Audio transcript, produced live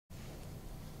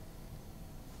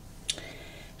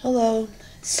Hello.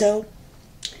 So,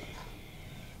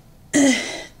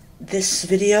 this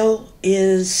video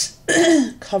is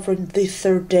covering the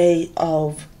third day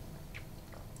of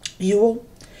Yule.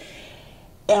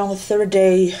 And on the third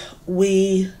day,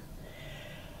 we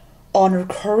honor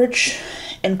courage.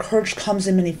 And courage comes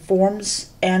in many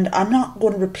forms. And I'm not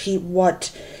going to repeat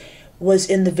what was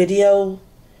in the video,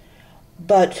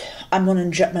 but I'm going to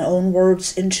inject my own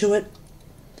words into it.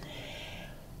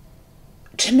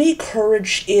 To me,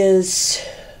 courage is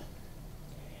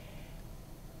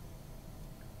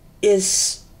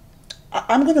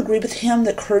I'm going to agree with him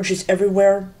that courage is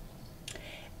everywhere.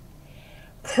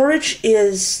 Courage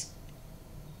is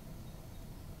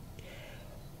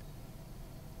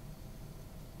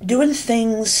doing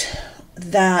things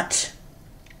that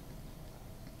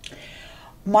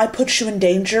might put you in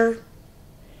danger,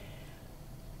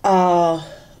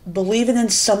 believing in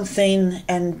something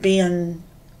and being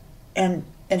and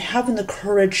having the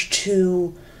courage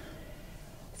to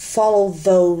follow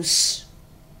those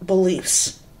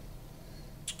beliefs.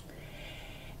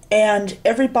 And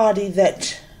everybody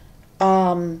that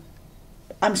that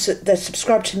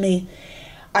subscribe to me,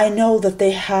 I know that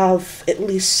they have at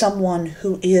least someone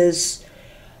who is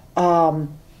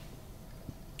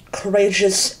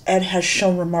courageous and has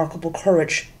shown remarkable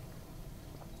courage.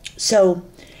 So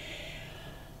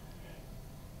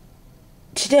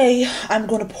today, I'm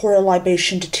going to pour a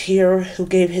libation to Tyr, who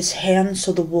gave his hand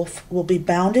so the wolf will be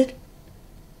bounded.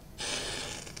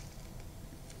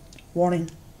 Warning,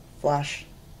 flash.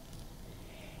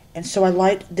 And so I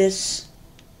light this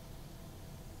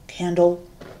candle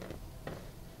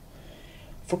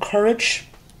for courage.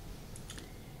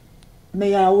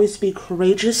 May I always be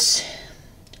courageous,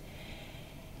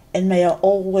 and may I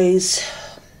always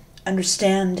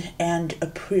understand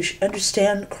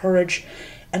courage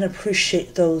and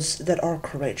appreciate those that are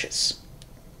courageous.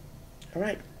 All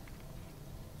right.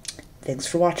 Thanks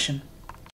for watching.